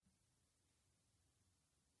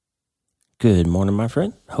Good morning, my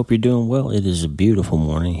friend. Hope you're doing well. It is a beautiful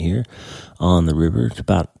morning here on the river. It's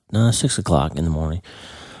about 6 o'clock in the morning.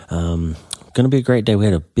 Going to be a great day. We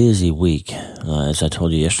had a busy week. As I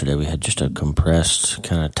told you yesterday, we had just a compressed,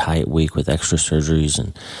 kind of tight week with extra surgeries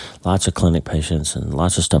and lots of clinic patients and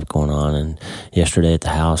lots of stuff going on. And yesterday at the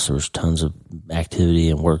house, there was tons of activity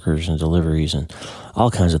and workers and deliveries and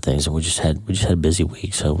all kinds of things. And we just had a busy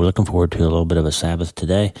week. So we're looking forward to a little bit of a Sabbath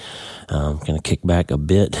today. Going to kick back a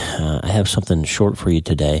bit. I have something short for you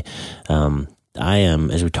today. I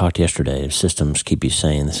am, as we talked yesterday, systems keep you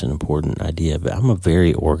sane. This is an important idea, but I'm a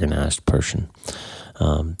very organized person.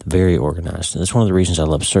 Very organized. And that's one of the reasons I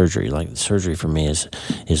love surgery. Like, surgery for me is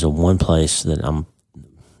the one place that I'm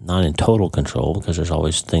not in total control, because there's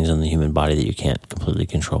always things in the human body that you can't completely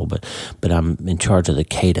control, but I'm in charge of the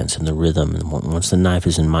cadence and the rhythm. And once the knife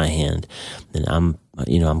is in my hand, then I'm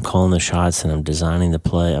calling the shots and I'm designing the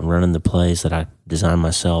play. I'm running the plays that I design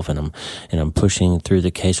myself, and I'm pushing through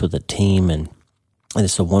the case with a team. And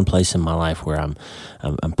it's the one place in my life where I'm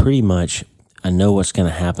pretty much, I know what's going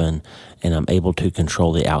to happen, and I'm able to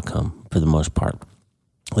control the outcome for the most part.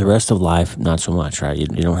 The rest of life, not so much, right? You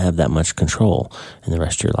don't have that much control in the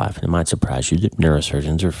rest of your life. And it might surprise you that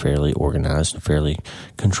neurosurgeons are fairly organized and fairly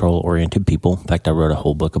control-oriented people. In fact, I wrote a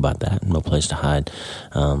whole book about that. No Place to Hide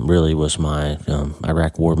really was my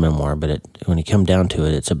Iraq War memoir. But when you come down to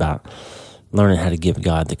it, it's about learning how to give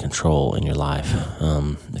God the control in your life.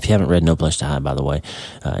 If you haven't read No Place to Hide, by the way,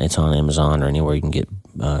 it's on Amazon or anywhere you can get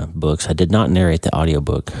books. I did not narrate the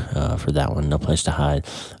audiobook for that one, No Place to Hide,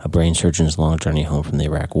 A Brain Surgeon's Long Journey Home from the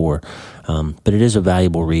Iraq War. But it is a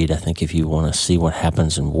valuable read, I think, if you want to see what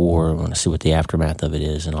happens in war, want to see what the aftermath of it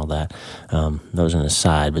is and all that. Those an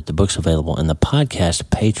aside, but the book's available. And the podcast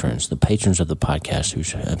patrons, the patrons of the podcast who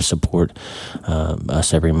support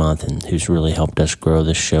us every month and who's really helped us grow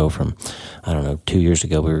this show from, 2 years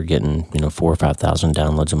ago we were getting 4,000 or 5,000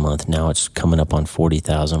 downloads a month. Now it's coming up on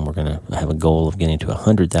 40,000. We're going to have a goal of getting to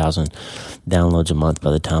 100,000 downloads a month by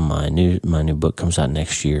the time my new book comes out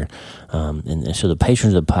next year. And so the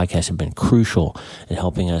patrons of the podcast have been crucial in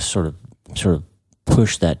helping us sort of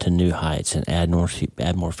push that to new heights and add more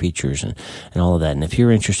features and all of that. And if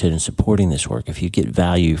you're interested in supporting this work, if you get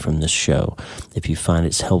value from this show, if you find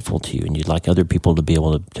it's helpful to you and you'd like other people to be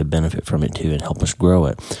able to benefit from it too and help us grow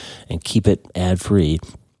it and keep it ad-free,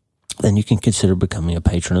 then you can consider becoming a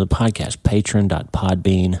patron of the podcast.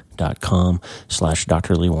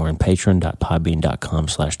 Patron.podbean.com/Dr. Lee Warren.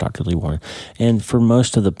 Patron.podbean.com/Dr. Lee Warren. And for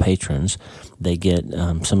most of the patrons, they get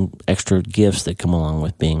some extra gifts that come along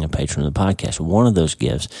with being a patron of the podcast. One of those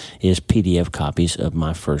gifts is PDF copies of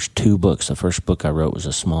my first 2 books. The first book I wrote was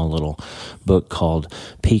a small little book called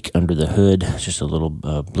Peek Under the Hood. It's just a little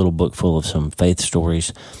book full of some faith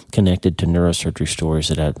stories connected to neurosurgery stories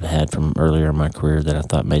that I had from earlier in my career that I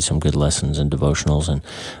thought made some good lessons and devotionals. And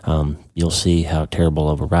you'll see how terrible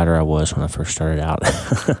of a writer I was when I first started out.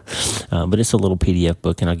 But it's a little PDF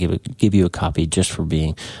book, and I'll give you a copy just for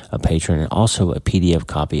being a patron, and also a PDF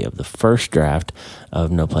copy of the first draft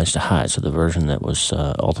of No Place to Hide. So the version that was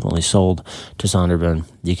ultimately sold to Zondervan,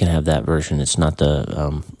 you can have that version. It's not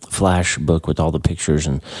the flash book with all the pictures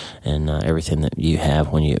and everything that you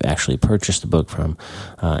have when you actually purchase the book from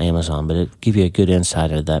Amazon, but it give you a good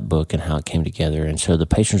insight of that book and how it came together. And so the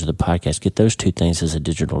patrons of the podcast get those 2 things as a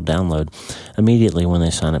digital download immediately when they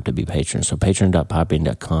sign up to be patrons. So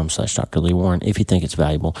patron.podbean.com/Dr. Lee Warren if you think it's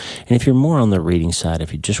valuable. And if you're more on the reading side,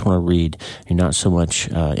 if you just want to read, you're not so much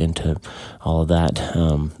into all of that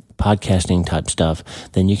podcasting type stuff,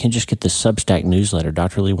 then you can just get the Substack newsletter,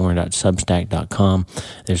 drleewarren.substack.com.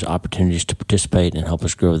 There's opportunities to participate and help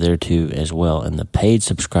us grow there too as well. And the paid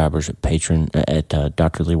subscribers at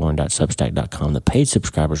drleewarren.substack.com, the paid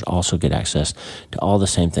subscribers also get access to all the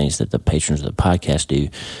same things that the patrons of the podcast do.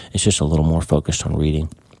 It's just a little more focused on reading.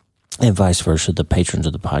 And vice versa, the patrons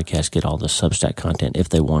of the podcast get all the Substack content if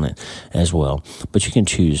they want it as well. But you can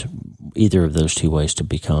choose either of those 2 ways to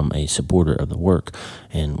become a supporter of the work.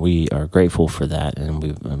 And we are grateful for that. And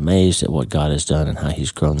we're amazed at what God has done and how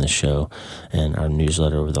He's grown this show and our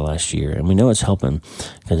newsletter over the last year. And we know it's helping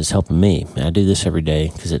because it's helping me. I do this every day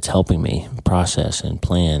because it's helping me process and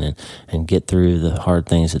plan and get through the hard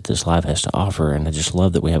things that this life has to offer. And I just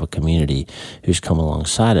love that we have a community who's come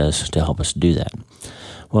alongside us to help us do that.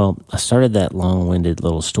 Well, I started that long-winded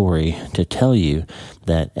little story to tell you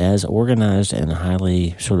that as organized and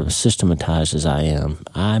highly sort of systematized as I am,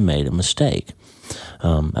 I made a mistake.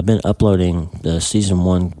 I've been uploading the season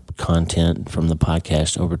 1 content from the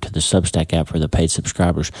podcast over to the Substack app for the paid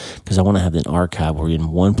subscribers because I want to have an archive where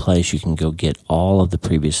in one place you can go get all of the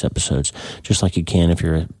previous episodes, just like you can if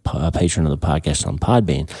you're a patron of the podcast on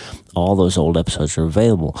Podbean. all those old episodes are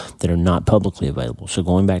available that are not publicly available. So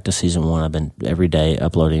going back to season 1, I've been every day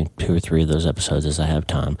uploading 2 or 3 of those episodes as I have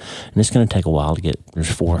time. And it's going to take a while to get,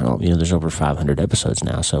 there's over 500 episodes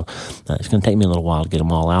now. So it's going to take me a little while to get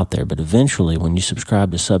them all out there. But eventually, when you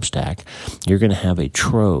subscribe to Substack, you're going to have a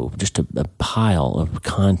trove, just a pile of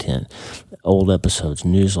content, old episodes,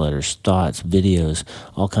 newsletters, thoughts, videos,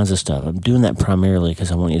 all kinds of stuff. I'm doing that primarily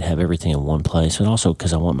because I want you to have everything in one place, and also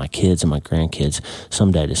because I want my kids and my grandkids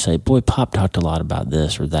someday to say, boy, Pop talked a lot about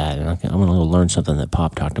this or that, and I want to learn something that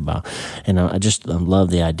Pop talked about. And I love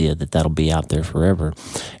the idea that that'll be out there forever.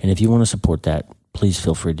 And if you want to support that, please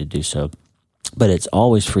feel free to do so. But it's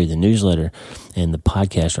always free. The newsletter and the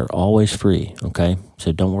podcast are always free, okay?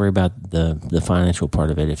 So don't worry about the financial part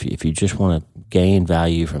of it. If you just want to gain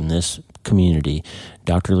value from this community,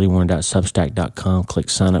 drleewarren.substack.com, click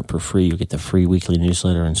sign up for free. You'll get the free weekly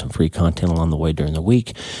newsletter and some free content along the way during the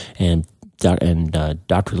week. And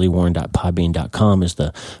drleewarren.podbean.com is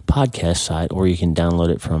the podcast site, or you can download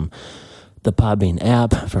it from the Podbean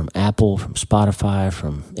app, from Apple, from Spotify,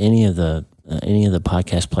 from any of the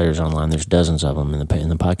podcast players online. There's dozens of them, and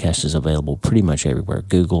the podcast is available pretty much everywhere.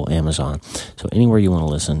 Google, Amazon. So anywhere you want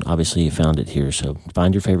to listen, obviously you found it here. So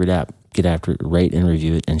find your favorite app, get after it, rate and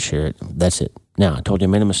review it, and share it. That's it. Now, I told you I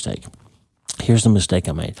made a mistake. Here's the mistake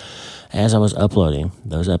I made. As I was uploading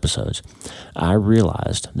those episodes, I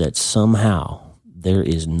realized that somehow there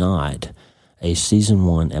is not a season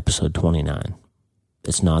 1, episode 29.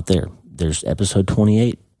 It's not there. There's episode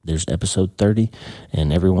 28. There's episode 30,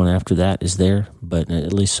 and everyone after that is there, but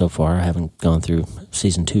at least so far, I haven't gone through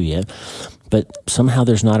season 2 yet. But somehow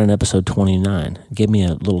there's not an episode 29. It gave me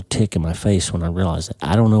a little tick in my face when I realized that.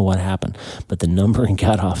 I don't know what happened, but the numbering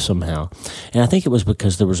got off somehow. And I think it was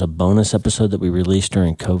because there was a bonus episode that we released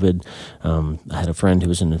during COVID. I had a friend who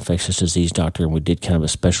was an infectious disease doctor, and we did kind of a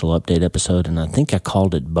special update episode, and I think I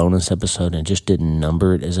called it bonus episode and just didn't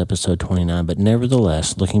number it as episode 29. But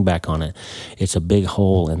nevertheless, looking back on it, it's a big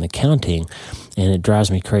hole in the counting, and it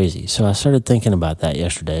drives me crazy. So I started thinking about that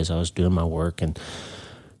yesterday as I was doing my work and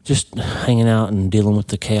just hanging out and dealing with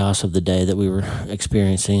the chaos of the day that we were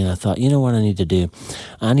experiencing. And I thought, you know what I need to do?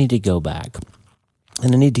 I need to go back.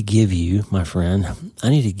 And I need to give you, my friend,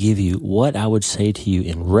 what I would say to you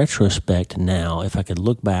in retrospect now, if I could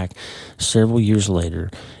look back several years later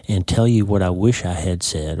and tell you what I wish I had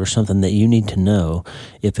said, or something that you need to know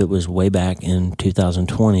if it was way back in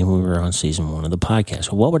 2020 when we were on season 1 of the podcast.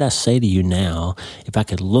 So what would I say to you now if I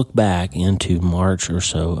could look back into March or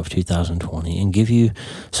so of 2020 and give you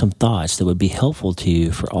some thoughts that would be helpful to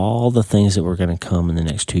you for all the things that were going to come in the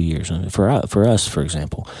next 2 years? And for us, for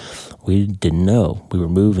example, we didn't know. We were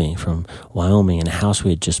moving from Wyoming and a house we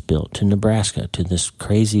had just built to Nebraska, to this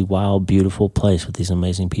crazy, wild, beautiful place with these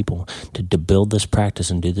amazing people to build this practice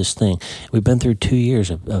and do this thing. We've been through 2 years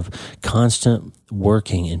of constant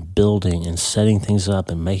working and building and setting things up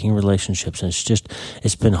and making relationships. And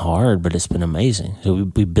it's been hard, but it's been amazing.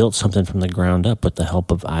 So we built something from the ground up with the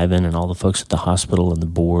help of Ivan and all the folks at the hospital and the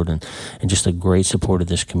board and just the great support of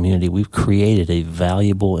this community. We've created a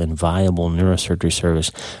valuable and viable neurosurgery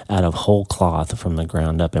service out of whole cloth from the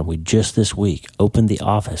ground up. And we just this week opened the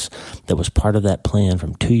office that was part of that plan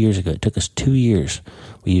from 2 years ago. It took us 2 years.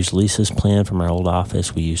 We used Lisa's plan from our old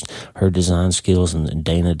office. We used her design skills, and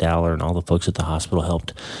Dana Dowler and all the folks at the hospital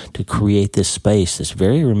helped to create this space that's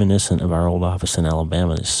very reminiscent of our old office in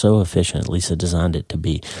Alabama. It's so efficient. Lisa designed it to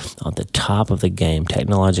be on the top of the game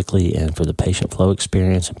technologically and for the patient flow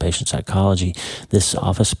experience and patient psychology. This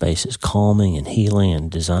office space is calming and healing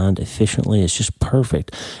and designed efficiently. It's just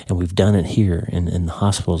perfect. And we've done it here, and the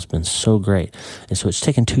hospital has been so great. And so it's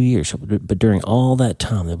taken 2 years. But during all that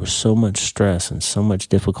time, there was so much stress and so much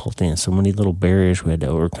difficulty and so many little barriers we had to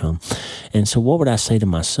overcome. And so what would I say to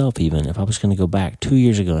myself even if I was going to go back 2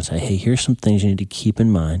 years ago and say, hey, here's some things you need to keep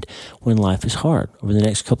in mind when life is hard. Over the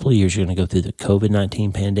next couple of years, you're going to go through the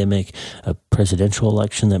COVID-19 pandemic, a presidential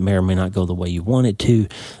election that may or may not go the way you want it to,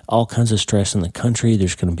 all kinds of stress in the country.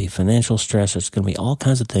 There's going to be financial stress. There's going to be all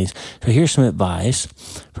kinds of things. So here's some advice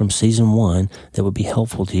from season 1 that would be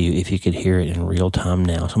helpful to you if you could hear it in real time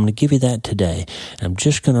now. So I'm going to give you that today. And I'm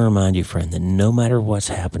just going to remind you, friend, that no matter what's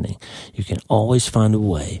happening, you can always find a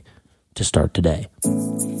way to start today.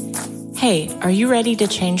 Hey, are you ready to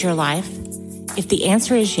change your life? If the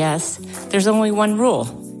answer is yes, there's only one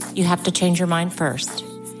rule. You have to change your mind first.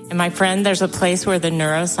 And my friend, there's a place where the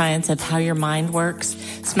neuroscience of how your mind works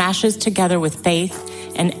smashes together with faith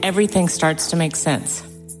and everything starts to make sense.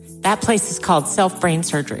 That place is called self-brain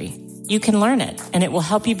surgery. You can learn it, and it will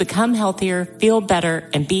help you become healthier, feel better,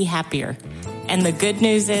 and be happier. And the good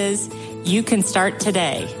news is you can start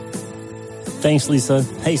today. Thanks, Lisa.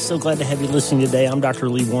 Hey, so glad to have you listening today. I'm Dr.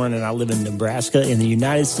 Lee Warren, and I live in Nebraska in the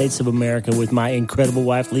United States of America with my incredible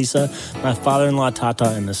wife, Lisa, my father-in-law,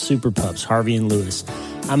 Tata, and the super pups, Harvey and Lewis.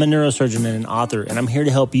 I'm a neurosurgeon and an author, and I'm here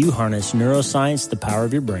to help you harness neuroscience, the power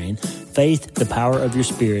of your brain, faith, the power of your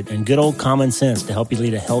spirit, and good old common sense to help you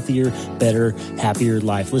lead a healthier, better, happier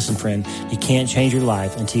life. Listen, friend, you can't change your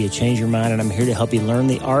life until you change your mind, and I'm here to help you learn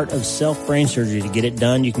the art of self-brain surgery. To get it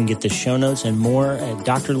done, you can get the show notes and more at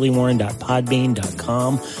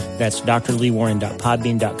drleewarren.podbean.com. That's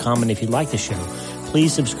drleewarren.podbean.com, and if you like the show,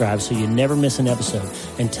 please subscribe so you never miss an episode,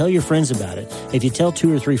 and tell your friends about it. If you tell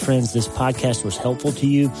 2 or 3 friends this podcast was helpful to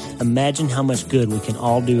you, imagine how much good we can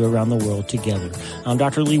all do around the world together. I'm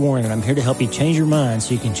Dr. Lee Warren, and I'm here to help you change your mind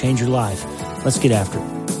so you can change your life. Let's get after it.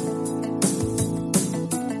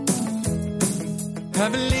 I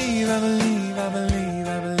believe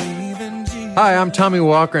in Jesus. Hi, I'm Tommy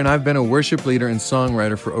Walker, and I've been a worship leader and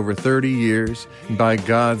songwriter for over 30 years. And by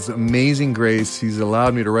God's amazing grace, He's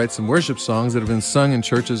allowed me to write some worship songs that have been sung in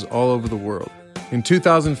churches all over the world. In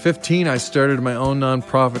 2015, I started my own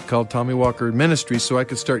nonprofit called Tommy Walker Ministries so I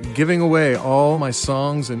could start giving away all my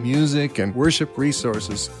songs and music and worship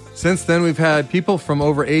resources. Since then, we've had people from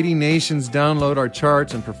over 80 nations download our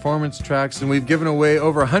charts and performance tracks, and we've given away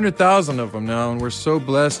over 100,000 of them now, and we're so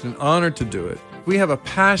blessed and honored to do it. We have a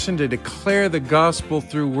passion to declare the gospel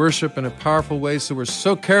through worship in a powerful way, so we're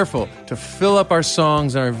so careful to fill up our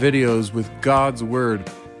songs and our videos with God's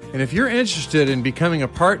Word. And if you're interested in becoming a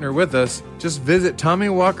partner with us, just visit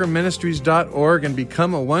TommyWalkerMinistries.org and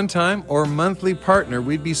become a one-time or monthly partner.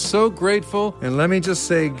 We'd be so grateful. And let me just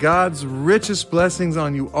say, God's richest blessings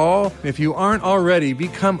on you all. If you aren't already,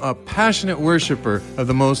 become a passionate worshiper of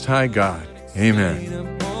the Most High God.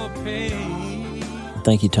 Amen.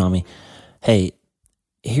 Thank you, Tommy. Hey,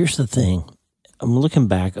 here's the thing. I'm looking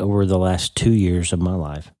back over the last 2 years of my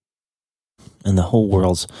life, and the whole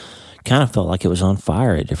world's kind of felt like it was on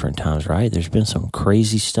fire at different times, right? There's been some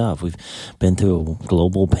crazy stuff. We've been through a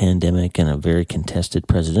global pandemic and a very contested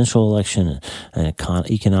presidential election and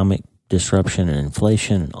economic disruption and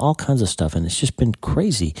inflation and all kinds of stuff, and it's just been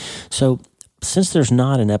crazy. So since there's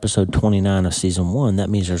not an episode 29 of season 1,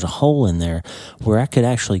 that means there's a hole in there where I could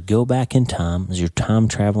actually go back in time as your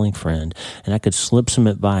time-traveling friend, and I could slip some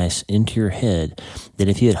advice into your head that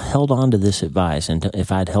if you had held on to this advice, and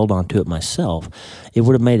if I'd held on to it myself, it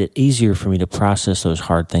would have made it easier for me to process those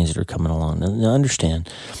hard things that are coming along. Now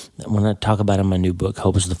understand, when I talk about in my new book,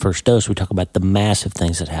 Hope is the First Dose, we talk about the massive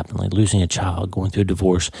things that happen, like losing a child, going through a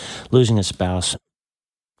divorce, losing a spouse,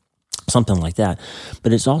 something like that.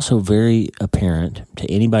 But it's also very apparent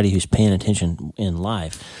to anybody who's paying attention in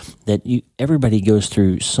life that everybody goes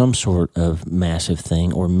through some sort of massive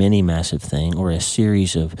thing or mini massive thing or a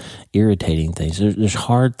series of irritating things. There's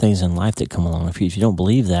hard things in life that come along. If you don't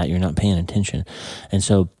believe that, you're not paying attention. And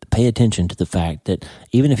so pay attention to the fact that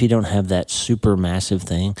even if you don't have that super massive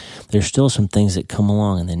thing, there's still some things that come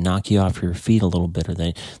along and they knock you off your feet a little bit, or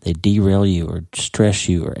they derail you or stress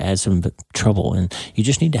you or add some trouble. And you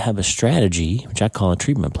just need to have a strategy, which I call a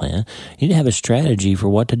treatment plan. You need to have a strategy for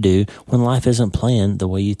what to do when life isn't playing the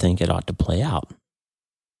way you think it ought to play out.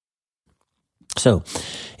 So,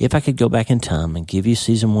 if I could go back in time and give you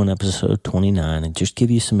season 1, episode 29, and just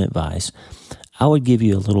give you some advice, I would give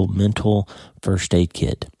you a little mental first aid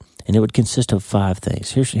kit. And it would consist of 5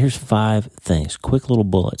 things. Here's 5 things, quick little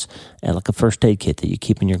bullets, like a first aid kit that you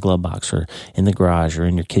keep in your glove box or in the garage or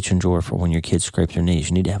in your kitchen drawer for when your kids scrape their knees.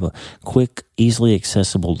 You need to have a quick, easily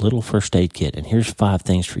accessible little first aid kit. And here's 5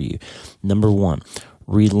 things for you. Number 1,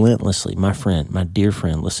 relentlessly, my dear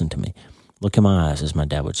friend, listen to me. Look in my eyes, as my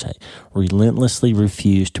dad would say. Relentlessly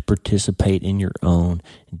refuse to participate in your own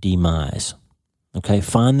demise. Okay,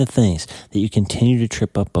 find the things that you continue to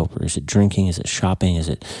trip up over. Is it drinking? Is it shopping? Is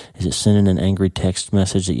it sending an angry text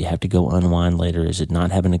message that you have to go unwind later? Is it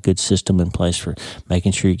not having a good system in place for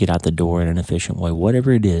making sure you get out the door in an efficient way?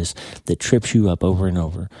 Whatever it is that trips you up over and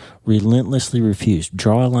over, relentlessly refuse.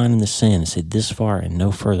 Draw a line in the sand and say, this far and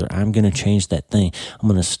no further. I'm going to change that thing. I'm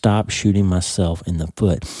going to stop shooting myself in the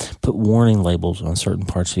foot. Put warning labels on certain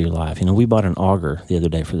parts of your life. We bought an auger the other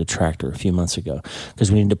day for the tractor a few months ago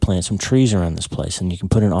because we need to plant some trees around this place. And you can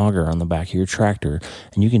put an auger on the back of your tractor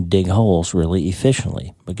and you can dig holes really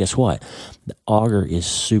efficiently. But guess what? The auger is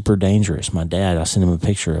super dangerous. My dad, I sent him a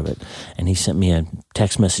picture of it, and he sent me a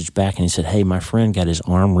text message back, and he said, hey, my friend got his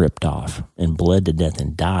arm ripped off and bled to death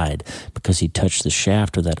and died because he touched the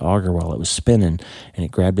shaft of that auger while it was spinning, and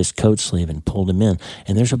it grabbed his coat sleeve and pulled him in.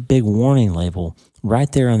 And there's a big warning label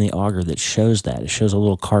right there on the auger that shows that. It shows a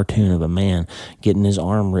little cartoon of a man getting his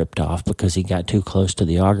arm ripped off because he got too close to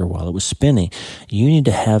the auger while it was spinning. You need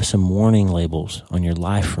to have some warning labels on your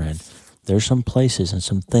life, friend. There's some places and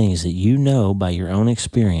some things that you know by your own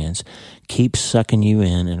experience keep sucking you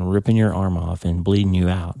in and ripping your arm off and bleeding you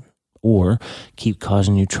out, or keep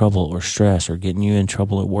causing you trouble or stress or getting you in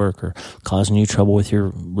trouble at work or causing you trouble with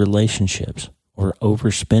your relationships or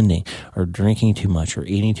overspending or drinking too much or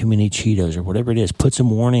eating too many Cheetos or whatever it is. Put some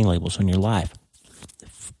warning labels on your life.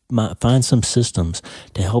 Find some systems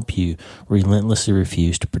to help you relentlessly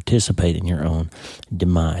refuse to participate in your own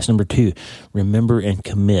demise. Number 2, remember and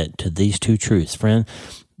commit to these 2 truths. Friend,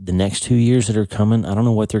 the next 2 years that are coming, I don't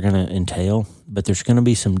know what they're going to entail, but there's going to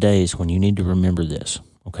be some days when you need to remember this.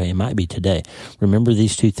 Okay, it might be today. Remember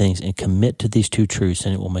these 2 things and commit to these 2 truths,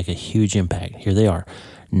 and it will make a huge impact. Here they are.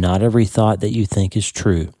 Not every thought that you think is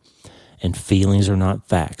true, and feelings are not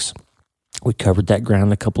facts. We covered that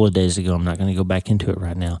ground a couple of days ago. I'm not going to go back into it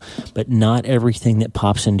right now. But not everything that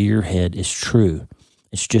pops into your head is true.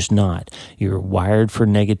 It's just not. You're wired for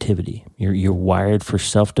negativity. You're wired for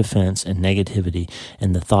self-defense and negativity.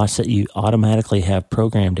 And the thoughts that you automatically have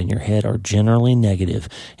programmed in your head are generally negative,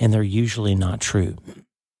 and they're usually not true.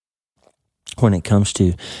 When it comes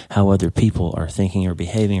to how other people are thinking or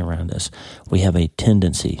behaving around us, we have a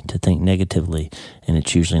tendency to think negatively, and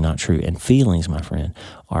it's usually not true. And feelings, my friend,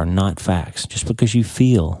 are not facts. Just because you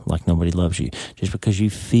feel like nobody loves you, just because you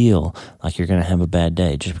feel like you're going to have a bad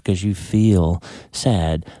day, just because you feel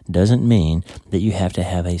sad doesn't mean that you have to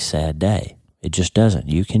have a sad day. It just doesn't.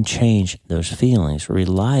 You can change those feelings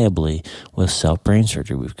reliably with self-brain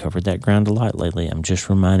surgery. We've covered that ground a lot lately. I'm just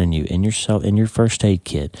reminding you, in your first aid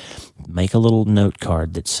kit, make a little note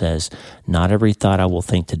card that says, not every thought I will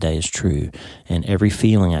think today is true, and every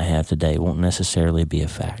feeling I have today won't necessarily be a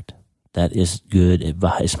fact. That is good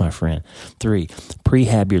advice, my friend. 3,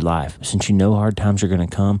 prehab your life. Since you know hard times are going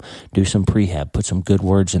to come, do some prehab. Put some good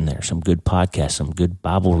words in there, some good podcasts, some good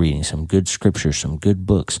Bible reading, some good scriptures, some good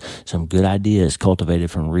books, some good ideas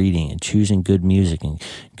cultivated from reading and choosing good music and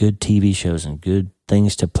good TV shows and good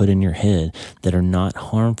things to put in your head that are not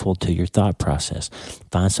harmful to your thought process.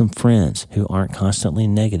 Find some friends who aren't constantly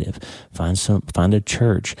negative. Find a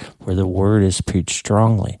church where the word is preached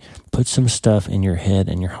strongly. Put some stuff in your head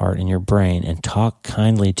and your heart and your brain and talk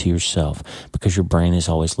kindly to yourself, because your brain is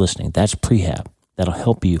always listening. That's prehab. That'll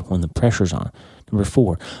help you when the pressure's on. Number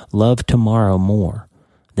 4, love tomorrow more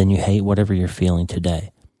than you hate whatever you're feeling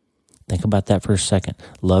today. Think about that for a second.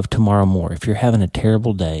 Love tomorrow more. If you're having a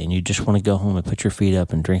terrible day and you just want to go home and put your feet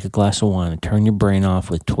up and drink a glass of wine and turn your brain off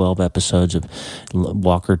with 12 episodes of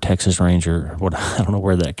Walker, Texas Ranger, I don't know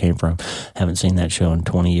where that came from. Haven't seen that show in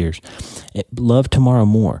 20 years. Love tomorrow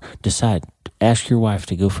more. Decide. Ask your wife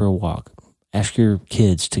to go for a walk. Ask your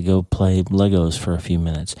kids to go play Legos for a few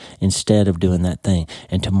minutes instead of doing that thing.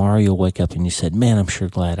 And tomorrow you'll wake up and you said, man, I'm sure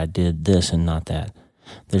glad I did this and not that.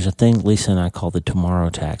 There's a thing Lisa and I call the tomorrow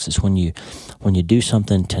tax. It's when you do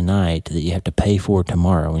something tonight that you have to pay for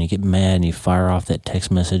tomorrow. When you get mad and you fire off that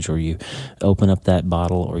text message, or you open up that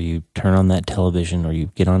bottle, or you turn on that television, or you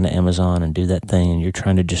get onto Amazon and do that thing, and you're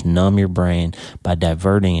trying to just numb your brain by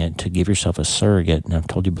diverting it to give yourself a surrogate. And I've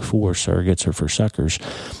told you before, surrogates are for suckers.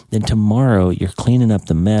 Then tomorrow you're cleaning up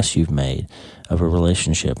the mess you've made of a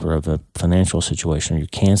relationship or of a financial situation, or you're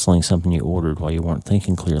canceling something you ordered while you weren't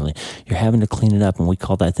thinking clearly. You're having to clean it up, and we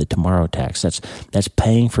call that the tomorrow tax. That's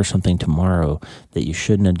paying for something tomorrow that you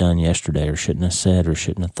shouldn't have done yesterday, or shouldn't have said, or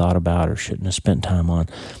shouldn't have thought about, or shouldn't have spent time on.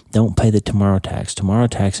 Don't pay the tomorrow tax. Tomorrow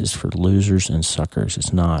tax is for losers and suckers.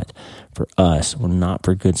 It's not for us. We're not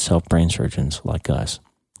for good self-brain surgeons like us.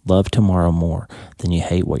 Love tomorrow more than you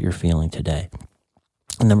hate what you're feeling today.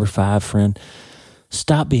 And number 5, friend,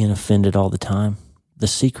 stop being offended all the time. The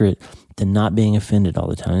secret to not being offended all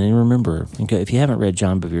the time. And remember, if you haven't read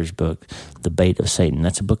John Bevere's book, The Bait of Satan,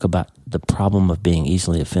 that's a book about the problem of being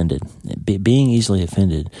easily offended. Being easily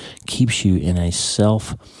offended keeps you in a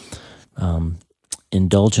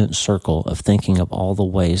self-indulgent circle of thinking of all the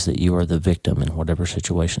ways that you are the victim in whatever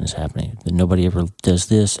situation is happening. That nobody ever does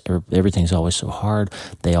this, everything's always so hard,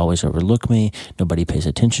 they always overlook me, nobody pays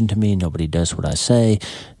attention to me, nobody does what I say,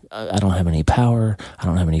 I don't have any power, I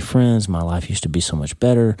don't have any friends, my life used to be so much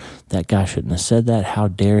better, that guy shouldn't have said that, how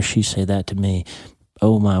dare she say that to me,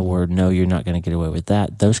 oh my word, no, you're not going to get away with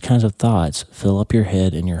that. Those kinds of thoughts fill up your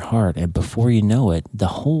head and your heart, and before you know it, the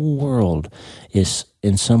whole world is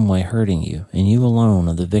in some way hurting you, and you alone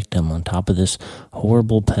are the victim on top of this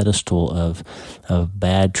horrible pedestal of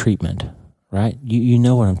bad treatment. Right? You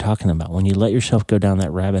know what I'm talking about. When you let yourself go down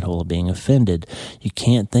that rabbit hole of being offended, you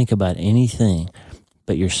can't think about anything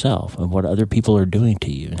but yourself and what other people are doing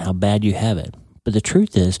to you and how bad you have it. But the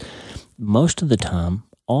truth is, most of the time,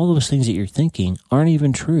 all those things that you're thinking aren't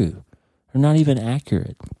even true. They're not even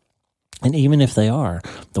accurate. And even if they are,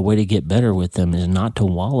 the way to get better with them is not to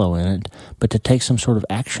wallow in it, but to take some sort of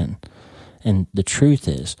action. And the truth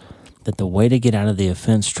is that the way to get out of the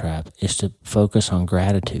offense trap is to focus on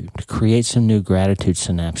gratitude, to create some new gratitude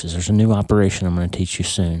synapses. There's a new operation I'm going to teach you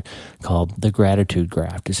soon called the gratitude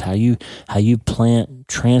graft. It's how you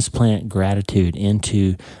transplant gratitude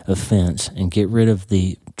into offense and get rid of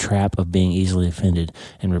the trap of being easily offended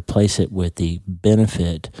and replace it with the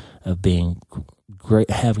benefit of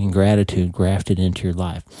having gratitude grafted into your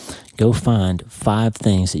life. Go find 5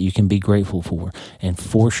 things that you can be grateful for and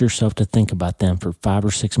force yourself to think about them for 5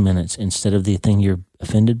 or 6 minutes instead of the thing you're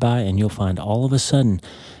offended by, and you'll find all of a sudden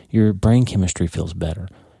your brain chemistry feels better.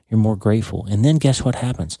 You're more grateful. And then guess what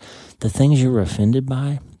happens? The things you were offended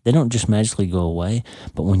by, they don't just magically go away,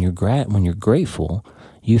 but when you're grateful,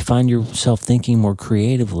 you find yourself thinking more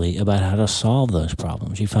creatively about how to solve those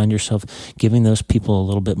problems. You find yourself giving those people a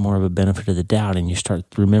little bit more of a benefit of the doubt, and you start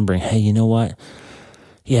remembering, hey, you know what?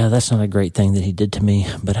 Yeah, that's not a great thing that he did to me,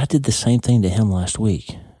 but I did the same thing to him last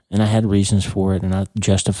week, and I had reasons for it, and I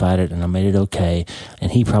justified it, and I made it okay,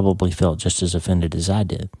 and he probably felt just as offended as I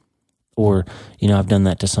did. Or, I've done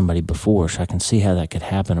that to somebody before, so I can see how that could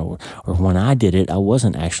happen. Or when I did it, I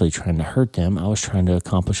wasn't actually trying to hurt them. I was trying to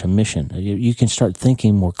accomplish a mission. You can start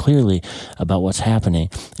thinking more clearly about what's happening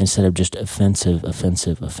instead of just offensive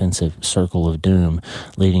circle of doom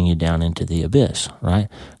leading you down into the abyss, right?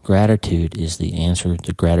 Gratitude is the answer.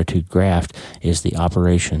 The gratitude graft is the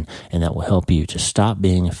operation, and that will help you to stop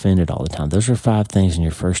being offended all the time. Those are 5 things in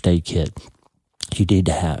your first aid kit you need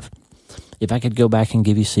to have. If I could go back and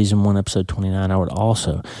give you season 1, episode 29, I would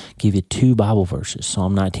also give you 2 Bible verses.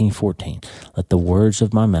 Psalm 19:14. Let the words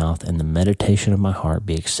of my mouth and the meditation of my heart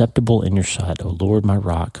be acceptable in your sight, O Lord, my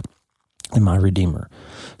rock and my redeemer.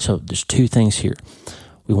 So there's 2 things here.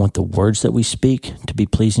 We want the words that we speak to be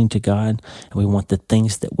pleasing to God, and we want the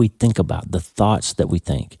things that we think about, the thoughts that we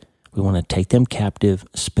think. We want to take them captive,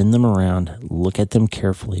 spin them around, look at them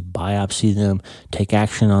carefully, biopsy them, take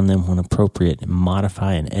action on them when appropriate, and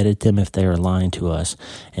modify and edit them if they are lying to us,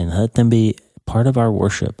 and let them be part of our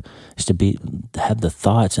worship, is to have the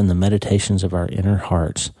thoughts and the meditations of our inner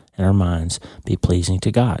hearts and our minds be pleasing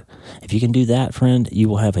to God. If you can do that, friend, you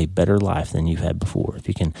will have a better life than you've had before. If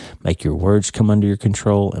you can make your words come under your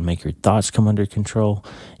control and make your thoughts come under control,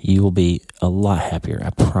 you will be a lot happier, I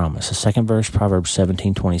promise. The second verse, Proverbs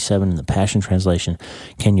 17:27 in the Passion Translation,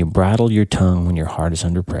 can you bridle your tongue when your heart is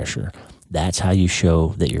under pressure? That's how you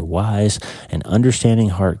show that you're wise. An understanding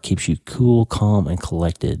heart keeps you cool, calm, and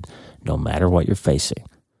collected no matter what you're facing.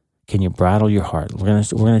 Can you bridle your heart? We're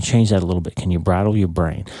gonna change that a little bit. Can you bridle your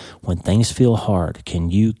brain? When things feel hard, can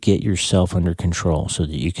you get yourself under control so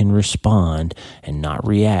that you can respond and not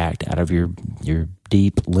react out of your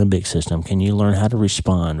deep limbic system? Can you learn how to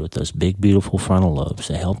respond with those big, beautiful frontal lobes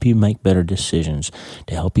to help you make better decisions,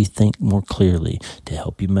 to help you think more clearly, to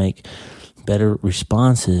help you make better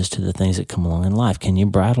responses to the things that come along in life? Can you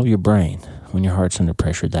bridle your brain when your heart's under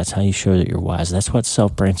pressure? That's how you show that you're wise. That's what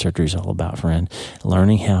self-brain surgery is all about, friend.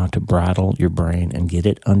 Learning how to bridle your brain and get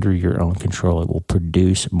it under your own control. It will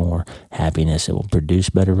produce more happiness. It will produce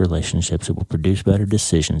better relationships. It will produce better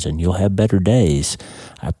decisions, and you'll have better days,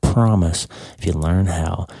 I promise, if you learn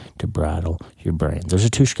how to bridle your brain. Those are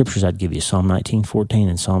 2 scriptures I'd give you, Psalm 19:14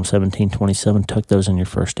 and Psalm 17:27. Tuck those in your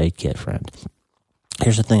first aid kit, friend.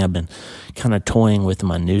 Here's the thing I've been kind of toying with in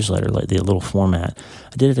my newsletter lately, a little format.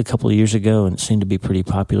 I did it a couple of years ago, and it seemed to be pretty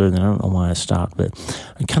popular, and I don't know why I stopped, but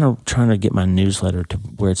I'm kind of trying to get my newsletter to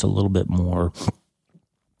where it's a little bit more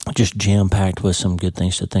just jam-packed with some good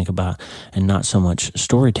things to think about and not so much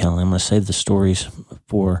storytelling. I'm going to save the stories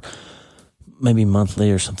for maybe monthly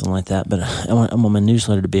or something like that, but I want my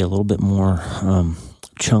newsletter to be a little bit more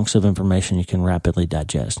chunks of information you can rapidly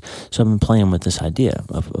digest. So I've been playing with this idea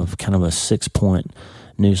of kind of a 6-point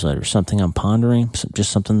newsletter, something I'm pondering,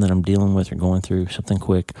 just something that I'm dealing with or going through, something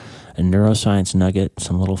quick, a neuroscience nugget,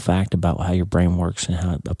 some little fact about how your brain works and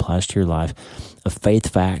how it applies to your life, a faith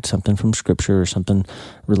fact, something from scripture or something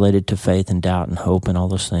related to faith and doubt and hope and all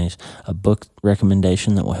those things, a book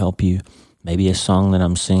recommendation that will help you, maybe a song that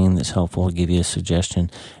I'm singing that's helpful will give you a suggestion,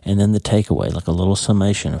 and then the takeaway, like a little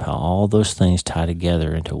summation of how all those things tie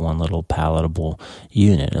together into one little palatable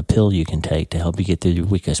unit, a pill you can take to help you get through your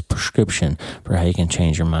week, as prescription for how you can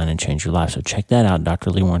change your mind and change your life. So check that out,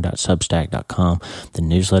 drleewarren.substack.com. The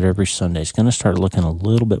newsletter every Sunday is going to start looking a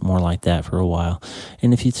little bit more like that for a while,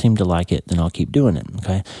 and if you seem to like it, then I'll keep doing it,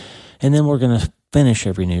 okay? And then we're going to finish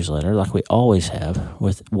every newsletter, like we always have,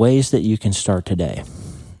 with ways that you can start today.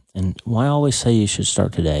 And why I always say you should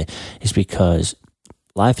start today is because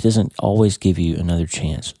life doesn't always give you another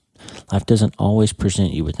chance. Life doesn't always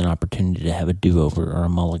present you with an opportunity to have a do-over or a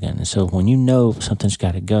mulligan. And so when you know something's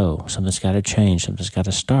got to go, something's got to change, something's got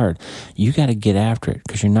to start, you got to get after it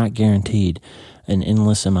because you're not guaranteed an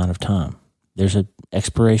endless amount of time. There's an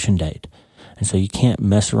expiration date. And so you can't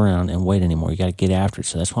mess around and wait anymore. You got to get after it.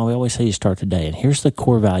 So that's why we always say you start today. And here's the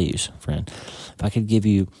core values, friend. If I could give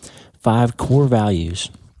you 5 core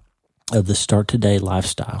values of the start today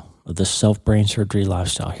lifestyle, of the self-brain surgery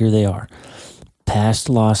lifestyle, here they are. Past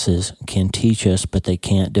losses can teach us, but they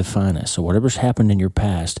can't define us. So whatever's happened in your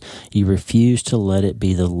past, you refuse to let it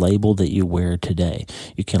be the label that you wear today.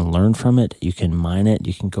 You can learn from it. You can mine it.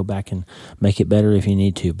 You can go back and make it better if you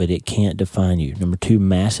need to, but it can't define you. Number 2,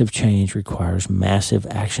 massive change requires massive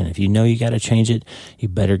action. If you know you got to change it, you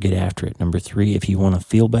better get after it. Number 3, if you want to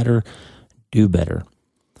feel better, do better.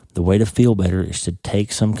 The way to feel better is to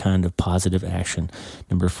take some kind of positive action.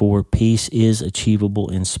 Number 4, peace is achievable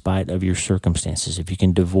in spite of your circumstances. If you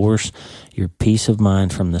can divorce your peace of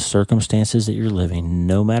mind from the circumstances that you're living,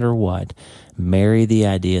 no matter what, marry the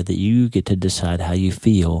idea that you get to decide how you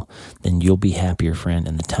feel, then you'll be happier, friend.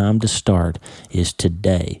 And the time to start is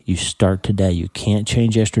today. You start today. You can't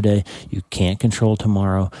change yesterday. You can't control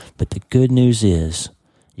tomorrow. But the good news is,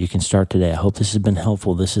 you can start today. I hope this has been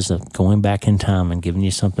helpful. This is a going back in time and giving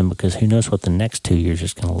you something, because who knows what the next 2 years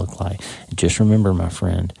is going to look like. And just remember, my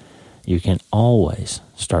friend, you can always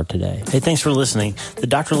start today. Hey, thanks for listening. The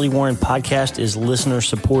Dr. Lee Warren podcast is listener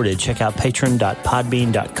supported. Check out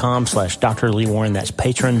patron.podbean.com/Dr. Lee Warren. That's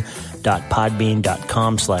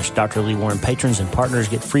patron.podbean.com/Dr. Lee Warren. Patrons and partners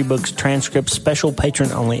get free books, transcripts, special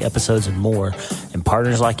patron-only episodes, and more. And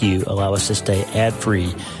partners like you allow us to stay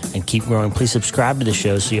ad-free and keep growing. Please subscribe to the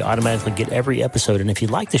show so you automatically get every episode. And if you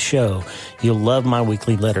like the show, you'll love my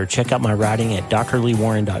weekly letter. Check out my writing at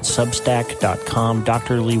drleewarren.substack.com,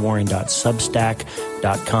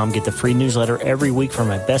 drleewarren.substack.com. Get the free newsletter every week for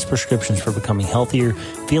my best prescriptions for becoming healthier,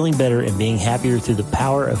 feeling better, and being happier through the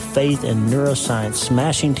power of faith and neuroscience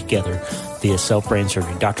smashing together via self-brain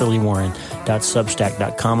surgery.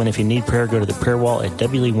 drleewarren.substack.com. And if you need prayer, go to the prayer wall at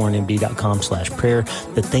wleewarrenmd.com/prayer.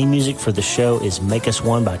 The theme music for the show is Make Us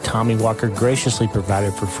One by Tommy Walker, graciously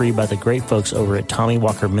provided for free by the great folks over at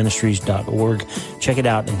TommyWalkerMinistries.org. Check it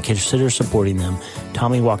out and consider supporting them.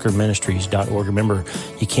 TommyWalkerMinistries.org. Remember,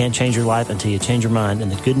 you can't change your life until you change your mind.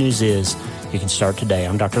 And the good news is you can start today.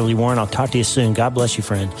 I'm Dr. Lee Warren. I'll talk to you soon. God bless you,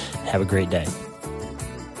 friend. Have a great day.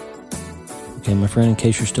 Okay, my friend, in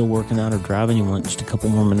case you're still working out or driving, you want just a couple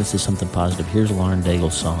more minutes of something positive, here's Lauren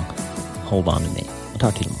Daigle's song, Hold On To Me. I'll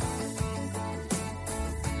talk to you tomorrow.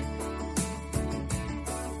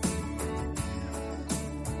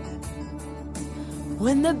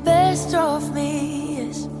 When the best of me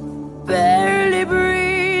is barely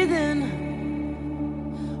breathing,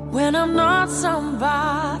 when I'm not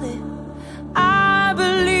somebody I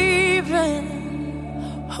believe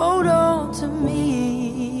in, hold on to me.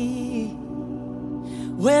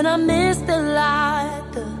 When I miss the light,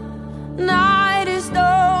 the night is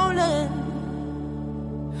stolen.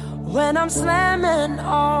 When I'm slamming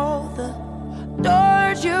all the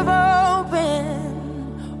doors you've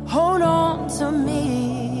opened, hold on to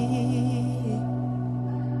me.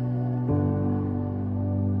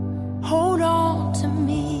 Hold on to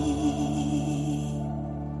me.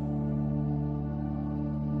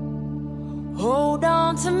 Hold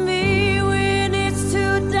on to me when it's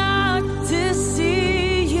too dark to see.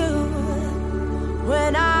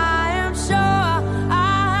 When I am sure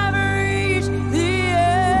I have reached the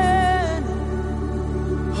end,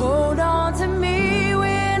 hold on to me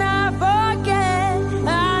when I forget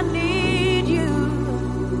I need you.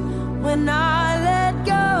 When I let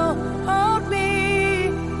go, hold me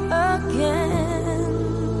again.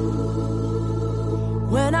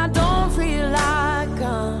 When I don't feel like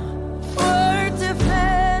I'm worth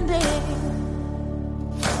defending,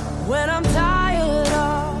 when I'm tired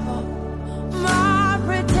of my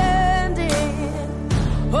pretending,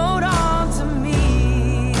 hold on to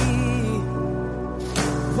me.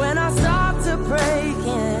 When I start to break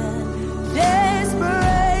in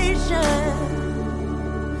desperation,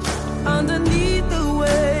 underneath the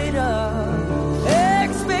weight of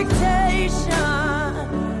expectation,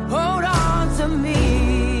 hold on to me.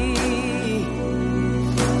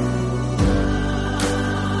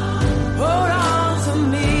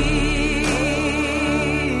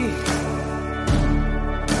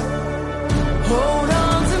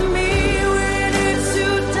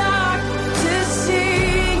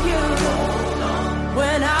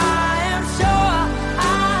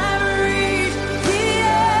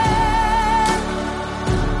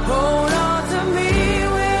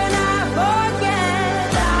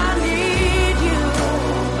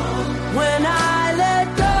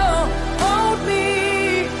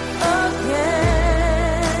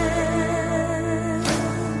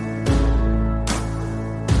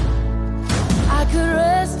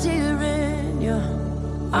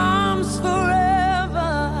 arms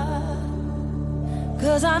forever,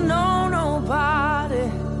 'cause I know nobody